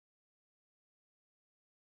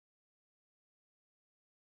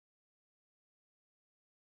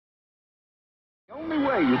The only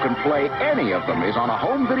way you can play any of them is on a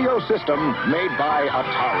home video system made by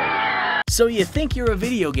Atari. So you think you're a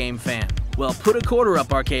video game fan? Well, put a quarter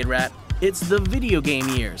up, Arcade Rat. It's the video game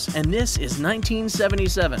years, and this is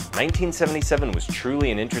 1977. 1977 was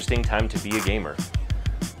truly an interesting time to be a gamer.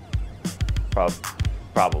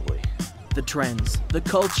 Probably. The trends, the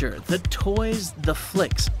culture, the toys, the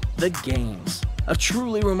flicks, the games. A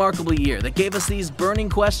truly remarkable year that gave us these burning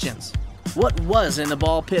questions. What was in the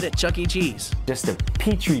ball pit at Chuck E. Cheese? Just a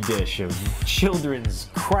petri dish of children's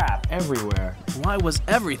crap everywhere. Why was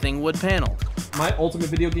everything wood paneled? My ultimate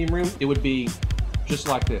video game room, it would be just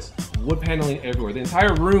like this. Wood paneling everywhere. The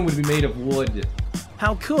entire room would be made of wood.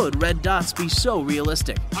 How could red dots be so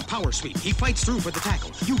realistic? A power sweep. He fights through for the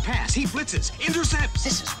tackle. You pass. He blitzes. Intercepts.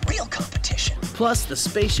 This is real competition. Plus the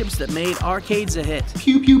spaceships that made arcades a hit.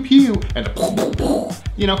 Pew, pew, pew, and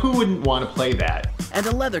you know, who wouldn't want to play that? And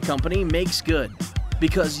a leather company makes good.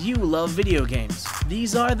 Because you love video games.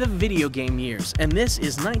 These are the video game years, and this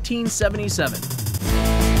is 1977.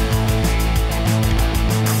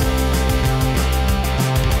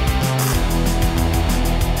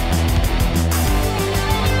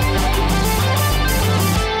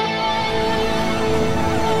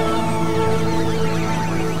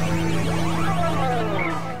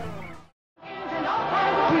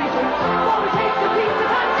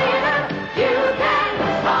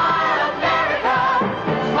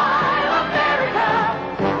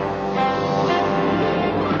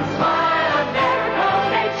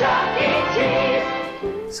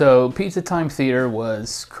 So Pizza Time Theater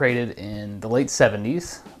was created in the late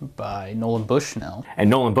 70s by Nolan Bushnell. And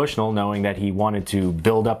Nolan Bushnell, knowing that he wanted to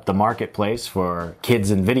build up the marketplace for kids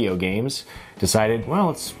and video games, decided, well,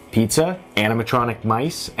 it's pizza, animatronic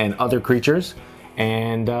mice, and other creatures,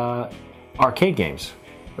 and arcade games.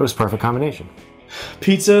 It was a perfect combination.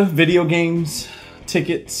 Pizza, video games,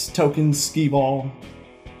 tickets, tokens, skee-ball.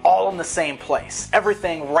 All in the same place.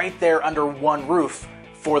 Everything right there under one roof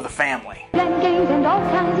for the family. Games and all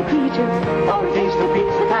kinds of creatures. For a taste of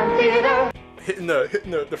Pizza Time Theater. Hitting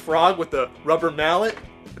the frog with the rubber mallet.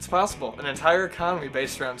 It's possible. An entire economy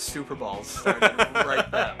based around Super Balls started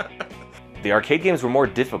right then. The arcade games were more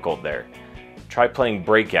difficult there. Try playing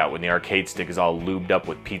Breakout when the arcade stick is all lubed up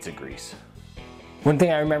with pizza grease. One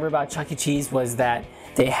thing I remember about Chuck E. Cheese was that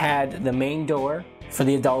they had the main door for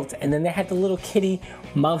the adults, and then they had the little kitty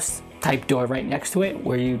mouse type door right next to it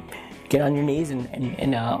where you get on your knees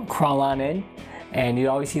and crawl on in, and you'd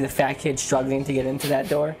always see the fat kid struggling to get into that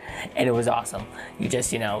door, and it was awesome. You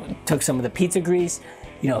just, took some of the pizza grease,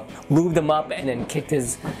 lubed them up, and then kicked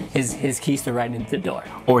his keister right into the door.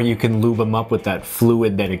 Or you can lube them up with that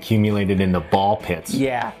fluid that accumulated in the ball pits.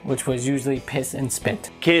 Yeah, which was usually piss and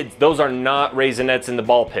spit. Kids, those are not Raisinets in the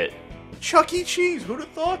ball pit. Chuck E. Cheese, who'd have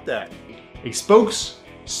thought that? A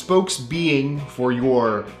spokes being for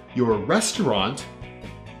your restaurant,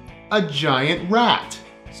 a giant rat.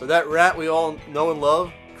 So that rat we all know and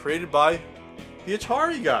love, created by the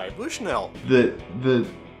Atari guy, Bushnell. The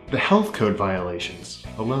health code violations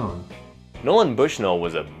alone. Nolan Bushnell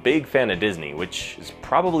was a big fan of Disney, which is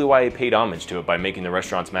probably why he paid homage to it by making the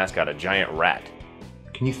restaurant's mascot a giant rat.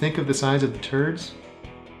 Can you think of the size of the turds?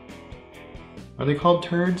 Are they called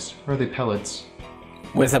turds or are they pellets?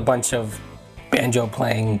 With a bunch of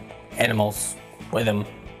banjo-playing animals with him.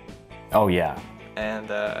 Oh yeah.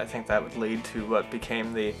 And I think that would lead to what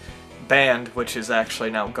became the band, which is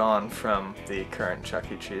actually now gone from the current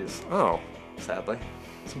Chuck E. Cheese. Oh, sadly.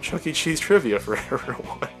 Some Chuck E. Cheese trivia for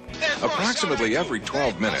everyone. Approximately every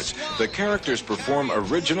 12 minutes, the characters perform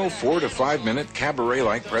original 4 to 5 minute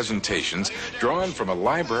cabaret-like presentations drawn from a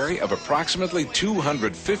library of approximately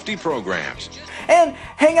 250 programs. And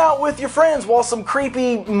hang out with your friends while some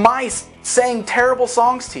creepy mice sang terrible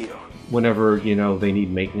songs to you. Whenever, they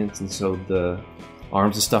need maintenance and so the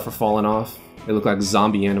arms and stuff are falling off, they look like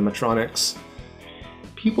zombie animatronics.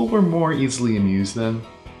 People were more easily amused then.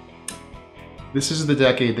 This is the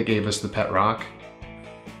decade that gave us the pet rock.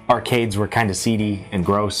 Arcades were kind of seedy and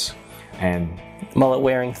gross, and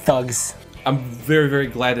mullet-wearing thugs. I'm very, very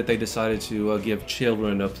glad that they decided to give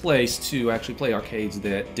children a place to actually play arcades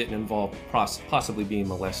that didn't involve possibly being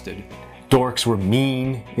molested. Dorks were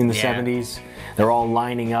mean in the 70s. They're all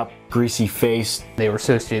lining up, greasy-faced. They were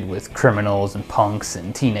associated with criminals and punks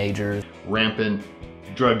and teenagers. Rampant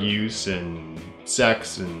drug use and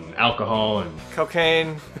sex and alcohol and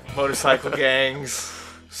cocaine, motorcycle gangs,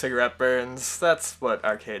 cigarette burns. That's what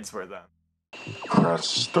arcades were then. Press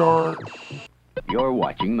start. You're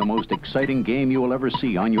watching the most exciting game you will ever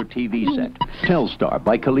see on your TV set. Telstar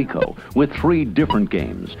by Coleco with 3 different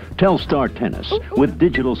games. Telstar Tennis with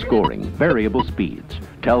digital scoring, variable speeds.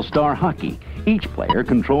 Telstar Hockey, Each player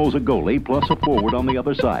controls a goalie plus a forward on the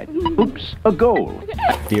other side. Oops, a goal.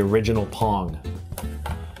 The original Pong.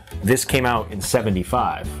 This came out in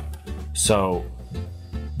 '75. So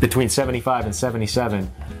between '75 and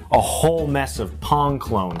 '77, a whole mess of Pong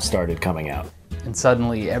clones started coming out. And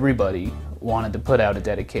suddenly everybody wanted to put out a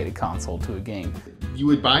dedicated console to a game. You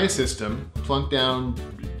would buy a system, plunk down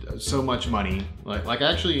so much money, like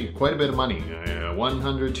actually quite a bit of money,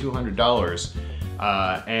 $100,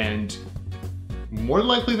 $200, and more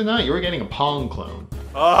likely than not, you were getting a Pong clone.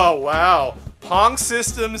 Oh, wow. Pong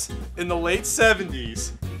systems in the late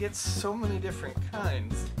 70s. You get so many different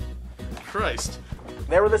kinds. Christ.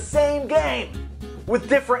 They were the same game with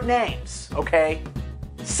different names, okay?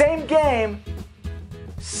 Same game,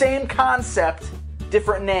 same concept,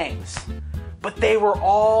 different names. But they were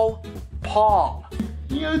all Pong.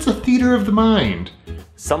 Yeah, it's a theater of the mind.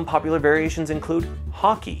 Some popular variations include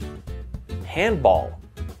hockey, handball,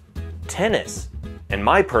 tennis, and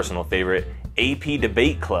my personal favorite, AP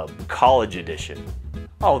Debate Club College Edition.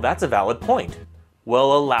 Oh, that's a valid point.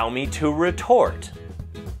 Well, allow me to retort.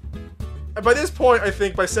 By this point, I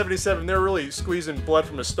think by 77, they're really squeezing blood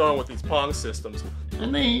from a stone with these Pong systems.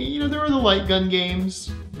 And they, there were the light gun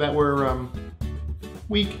games that were,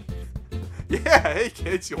 weak. Yeah, hey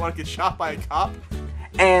kids, you want to get shot by a cop?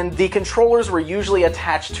 And the controllers were usually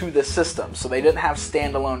attached to the system, so they didn't have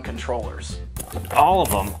standalone controllers. All of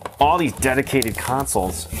them, all these dedicated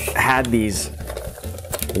consoles had these.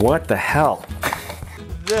 What the hell?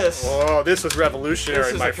 This was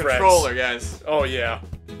revolutionary, my friends. This is a controller, guys. Oh yeah.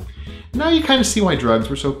 Now you kind of see why drugs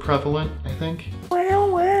were so prevalent, I think.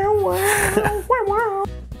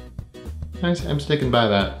 I'm sticking by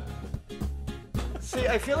that. See,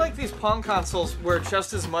 I feel like these Pong consoles were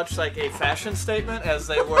just as much like a fashion statement as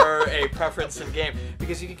they were a preference in game.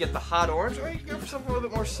 Because you could get the hot orange, or you could go for something a little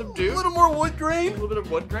bit more subdued. A little more wood grain. A little bit of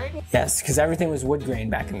wood grain. Yes, because everything was wood grain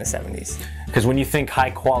back in the 70s. Because when you think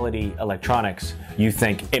high quality electronics, you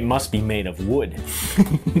think it must be made of wood.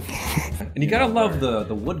 And you gotta love the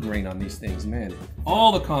wood grain on these things, man.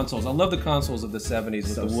 All the consoles. I love the consoles of the 70s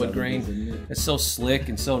with the wood grain. It's so slick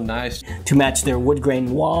and so nice. To match their wood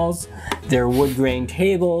grain walls, their wood grain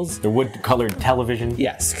tables. The wood-colored television.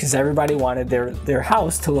 Yes, because everybody wanted their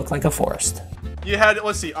house to look like a forest. You had,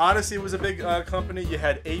 let's see, Odyssey was a big company. You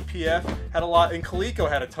had APF, had a lot, and Coleco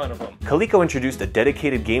had a ton of them. Coleco introduced a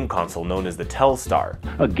dedicated game console known as the Telstar.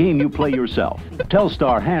 A game you play yourself.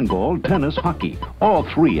 Telstar handball, tennis, hockey. All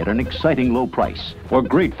three at an exciting low price. For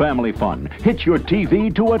great family fun, hitch your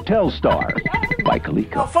TV to a Telstar by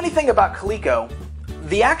Coleco. Now, funny thing about Coleco,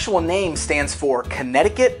 the actual name stands for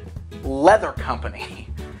Connecticut Leather Company.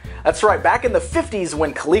 That's right, back in the 50s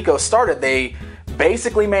when Coleco started, they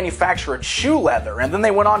basically manufactured shoe leather, and then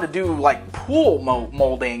they went on to do like pool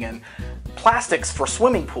molding and plastics for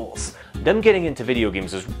swimming pools. Them getting into video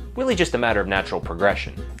games is really just a matter of natural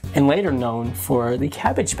progression. And later known for the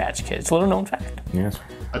Cabbage Patch Kids, little known fact. Yes.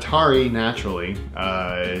 Atari, naturally,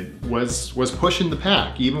 was pushing the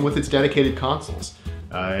pack, even with its dedicated consoles.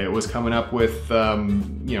 It was coming up with,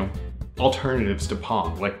 alternatives to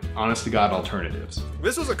Pong, like honest-to-God alternatives.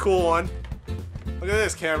 This was a cool one. Look at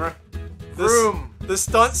this, camera. The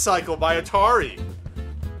Stunt Cycle by Atari.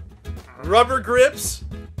 Rubber grips.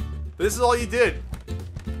 This is all you did.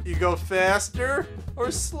 You go faster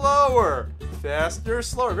or slower. Faster,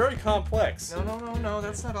 slower. Very complex. No,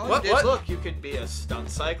 that's not all you did. Look, you could be a stunt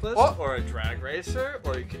cyclist, or a drag racer,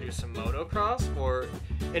 or you could do some motocross, or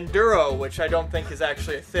enduro, which I don't think is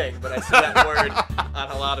actually a thing, but I see that word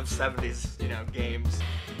on a lot of 70s, games.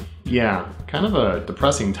 Yeah, kind of a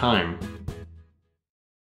depressing time.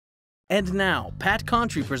 And now, Pat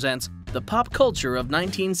Contry presents the pop culture of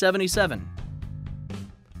 1977.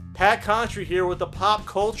 Pat Contry here with the pop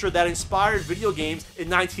culture that inspired video games in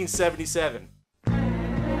 1977.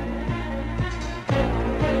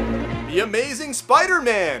 The Amazing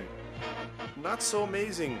Spider-Man! Not so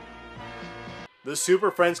amazing. The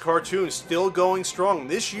Super Friends cartoon still going strong.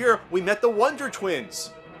 This year, we met the Wonder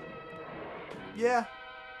Twins. Yeah.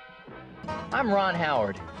 I'm Ron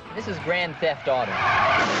Howard. This is Grand Theft Auto.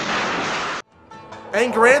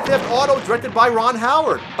 And Grand Theft Auto, directed by Ron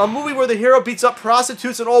Howard. A movie where the hero beats up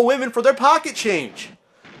prostitutes and old women for their pocket change.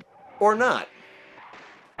 Or not.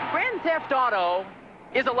 Grand Theft Auto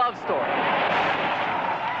is a love story.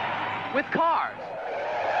 With cars.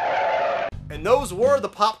 And those were the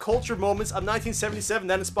pop culture moments of 1977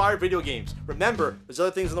 that inspired video games. Remember, there's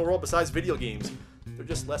other things in the world besides video games. They're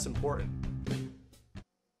just less important.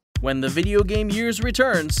 When the video game years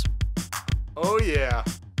returns. Oh yeah,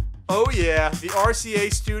 the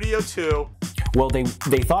RCA Studio 2. Well, they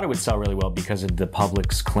thought it would sell really well because of the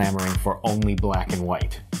public's clamoring for only black and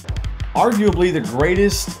white. arguably the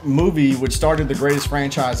greatest movie which started the greatest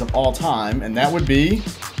franchise of all time, and that would be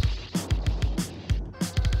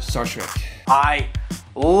Star Trek. I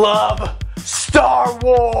love Star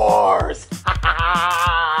Wars!